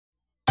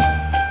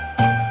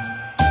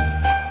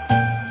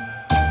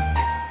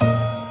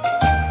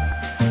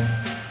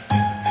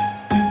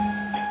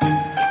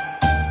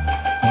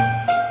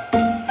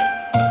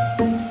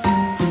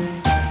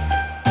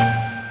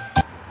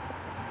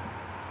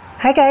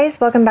Hi guys,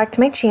 welcome back to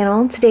my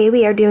channel. Today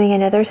we are doing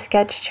another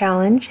sketch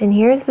challenge, and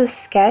here's the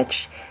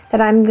sketch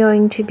that I'm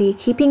going to be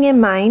keeping in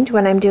mind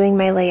when I'm doing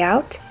my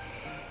layout.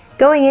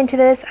 Going into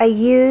this, I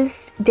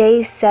used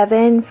day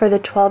 7 for the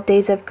 12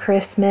 days of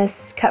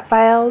Christmas cut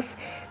files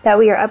that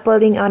we are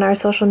uploading on our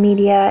social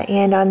media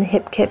and on the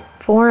HipKit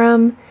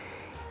forum.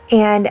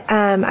 And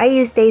I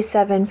used day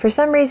 7. For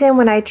some reason,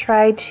 when I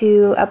tried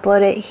to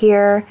upload it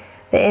here,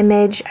 the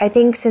image, I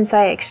think since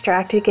I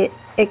extracted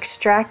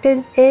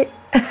it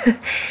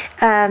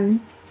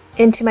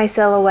into my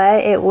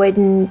silhouette, it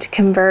wouldn't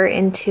convert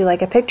into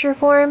like a picture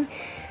form.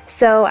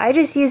 So I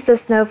just used the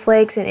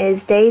snowflakes, and it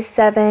is day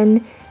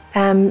 7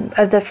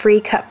 of the free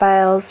cut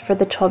files for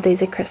the 12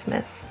 days of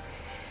Christmas.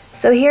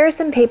 So here are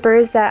some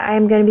papers that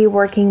I'm going to be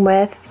working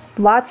with.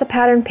 Lots of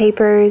pattern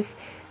papers.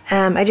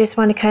 I just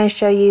want to kind of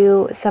show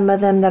you some of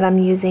them that I'm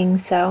using.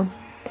 So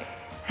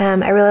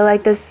I really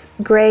like this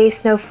gray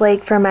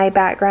snowflake for my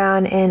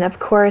background, and of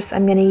course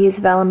I'm going to use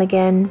vellum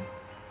again.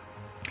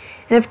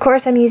 And of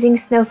course I'm using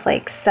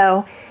snowflakes.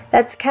 So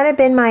that's kind of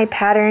been my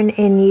pattern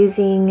in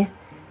using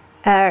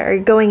or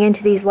going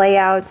into these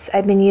layouts.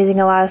 I've been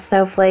using a lot of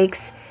snowflakes,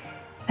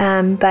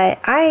 but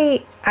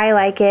I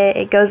like it.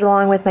 It goes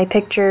along with my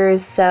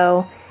pictures.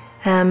 So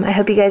I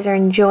hope you guys are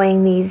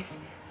enjoying these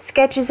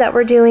sketches that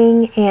we're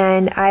doing,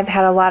 and I've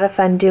had a lot of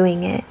fun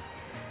doing it.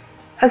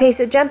 Okay,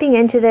 so jumping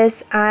into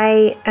this,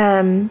 I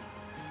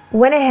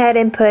went ahead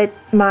and put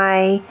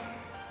my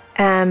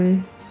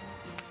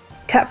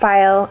cut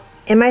file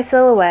in my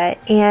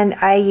silhouette, and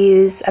I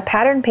used a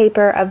pattern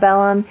paper, a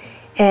vellum,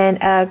 and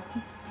a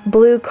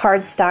blue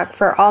cardstock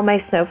for all my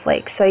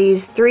snowflakes. So I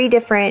used 3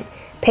 different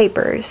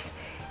papers,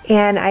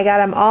 and I got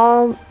them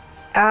all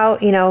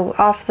out, you know,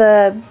 off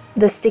the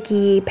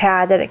sticky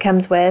pad that it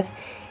comes with,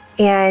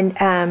 and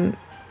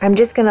I'm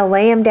just going to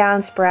lay them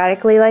down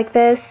sporadically like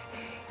this.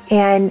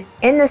 And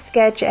in the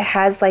sketch, it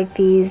has like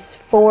these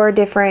 4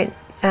 different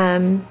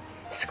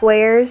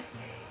squares,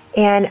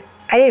 and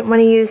I didn't want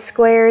to use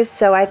squares,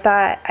 so I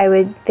thought I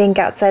would think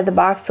outside the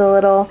box a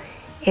little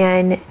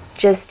and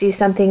just do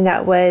something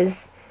that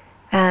was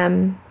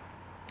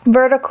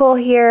vertical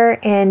here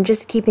and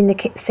just keeping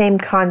the same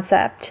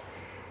concept.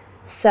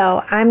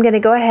 So I'm going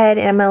to go ahead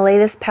and I'm going to lay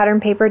this pattern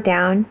paper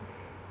down.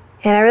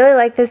 And I really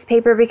like this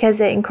paper because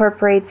it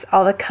incorporates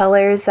all the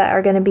colors that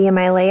are going to be in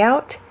my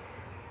layout.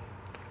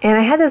 And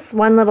I had this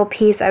one little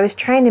piece, I was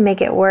trying to make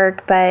it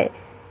work, but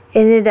it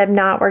ended up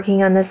not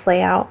working on this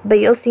layout. But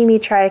you'll see me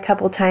try a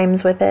couple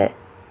times with it.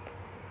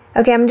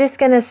 Okay, I'm just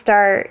going to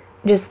start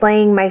just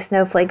laying my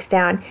snowflakes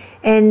down.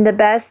 And the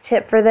best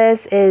tip for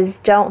this is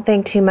don't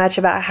think too much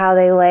about how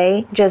they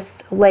lay,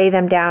 just lay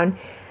them down.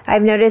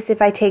 I've noticed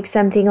if I take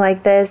something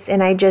like this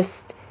and I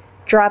just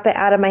drop it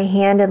out of my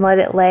hand and let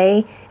it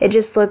lay, it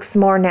just looks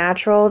more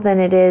natural than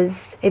it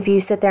is if you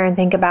sit there and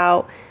think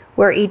about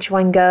where each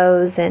one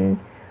goes and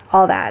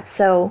all that.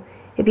 So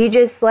if you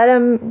just let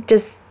them,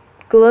 just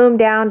glue them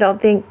down,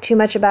 don't think too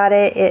much about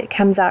it, it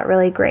comes out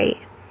really great.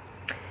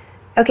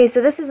 Okay,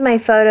 so this is my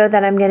photo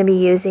that I'm going to be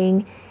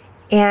using,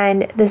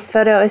 and this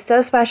photo is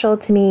so special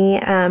to me.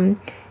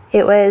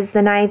 It was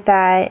the night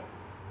that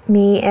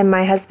me and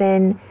my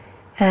husband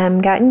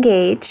got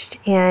engaged,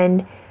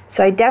 and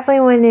so I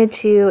definitely wanted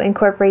to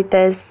incorporate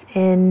this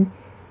in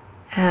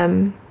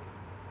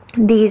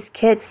these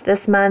kits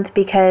this month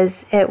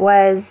because it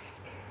was,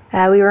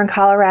 we were in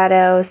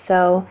Colorado,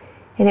 so,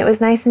 and it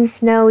was nice and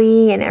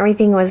snowy and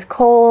everything was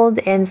cold,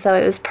 and so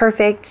it was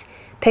perfect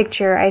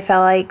picture, I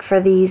felt like, for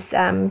these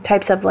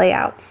types of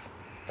layouts.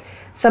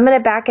 So I'm going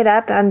to back it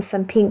up on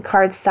some pink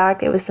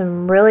cardstock. It was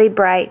some really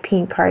bright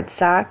pink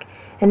cardstock,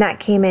 and that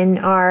came in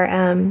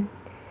our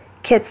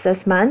kits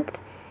this month.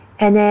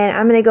 And then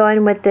I'm going to go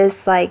in with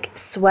this like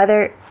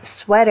sweater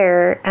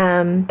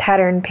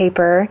pattern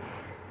paper.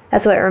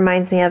 That's what it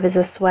reminds me of, is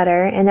a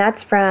sweater. And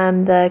that's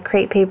from the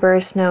Crate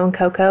Paper Snow and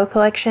Cocoa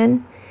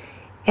collection.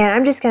 And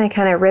I'm just going to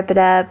kind of rip it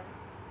up,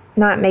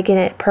 not making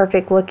it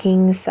perfect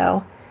looking.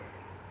 So,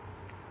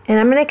 and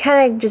I'm going to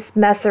kind of just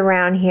mess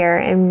around here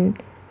and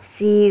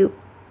see,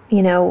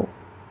 you know,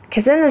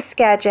 because in the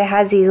sketch it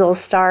has these little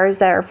stars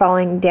that are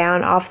falling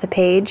down off the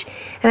page,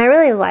 and I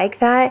really like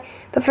that,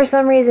 but for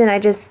some reason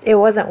it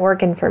wasn't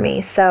working for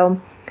me, so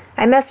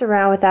I messed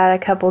around with that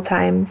a couple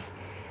times.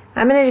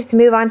 I'm going to just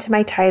move on to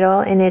my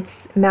title, and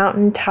it's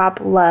Mountaintop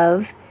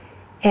Love,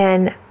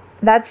 and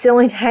that's the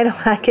only title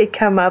I could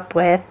come up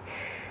with,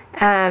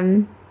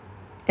 and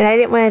I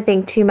didn't want to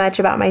think too much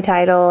about my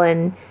title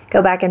and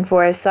go back and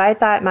forth, so I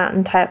thought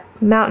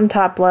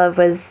Mountaintop Love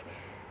was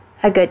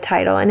a good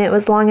title, and it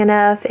was long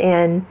enough,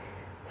 and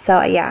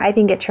so yeah, I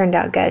think it turned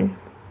out good.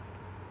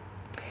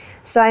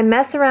 So I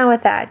mess around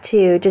with that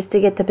too, just to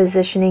get the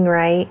positioning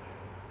right,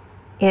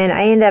 and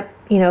I end up,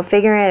 you know,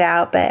 figuring it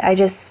out, but I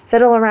just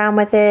fiddle around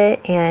with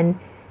it, and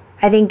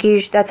I think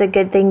that's a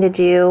good thing to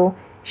do.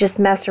 Just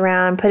mess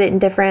around, put it in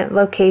different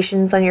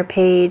locations on your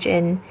page,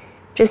 and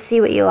just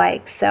see what you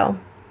like. So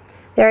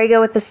there I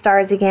go with the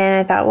stars again.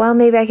 I thought, well,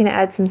 maybe I can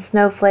add some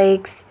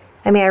snowflakes.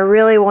 I mean, I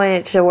really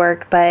wanted it to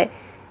work, but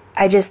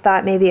I just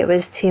thought maybe it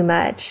was too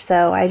much,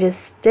 so I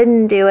just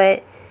didn't do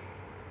it.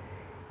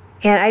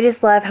 And I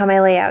just love how my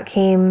layout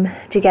came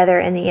together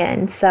in the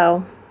end.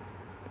 So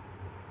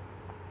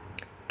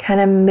kind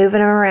of moving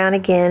them around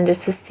again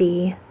just to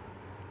see.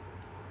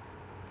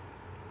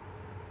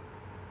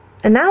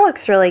 And that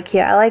looks really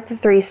cute. I like the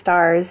 3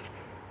 stars,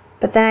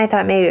 but then I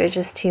thought maybe it was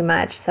just too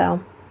much.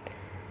 So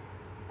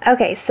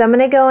okay, so I'm going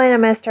to go in,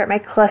 I'm going to start my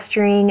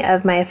clustering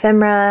of my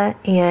ephemera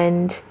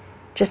and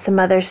just some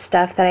other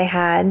stuff that I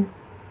had.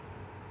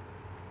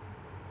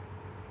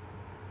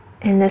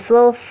 And this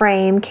little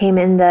frame came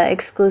in the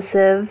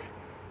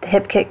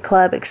Hip Kit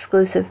Club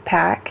exclusive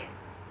pack.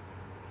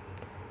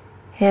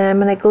 And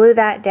I'm going to glue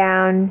that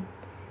down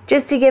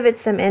just to give it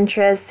some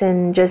interest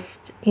and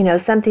just, you know,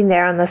 something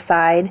there on the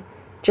side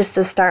just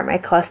to start my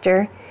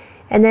cluster.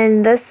 And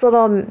then these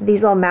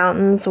little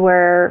mountains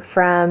were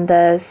from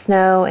the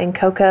Snow and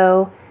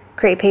Cocoa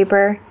crepe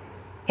paper.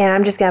 And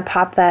I'm just going to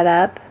pop that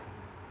up.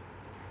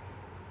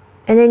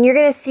 And then you're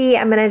going to see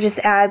I'm going to just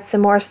add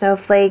some more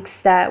snowflakes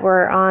that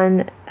were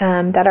on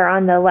that are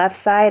on the left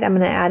side. I'm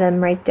going to add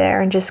them right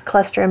there and just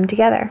cluster them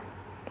together.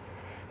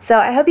 So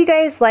I hope you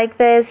guys like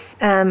this.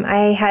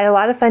 I had a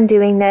lot of fun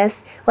doing this.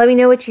 Let me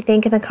know what you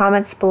think in the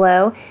comments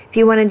below. If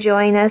you want to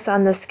join us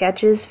on the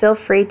sketches, feel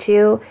free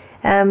to.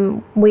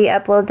 We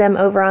upload them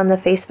over on the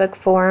Facebook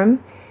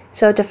forum.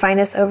 So to find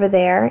us over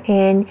there,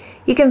 and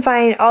you can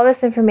find all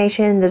this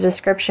information in the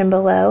description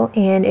below.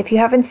 And if you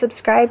haven't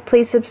subscribed,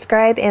 please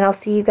subscribe, and I'll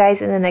see you guys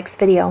in the next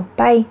video.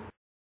 Bye!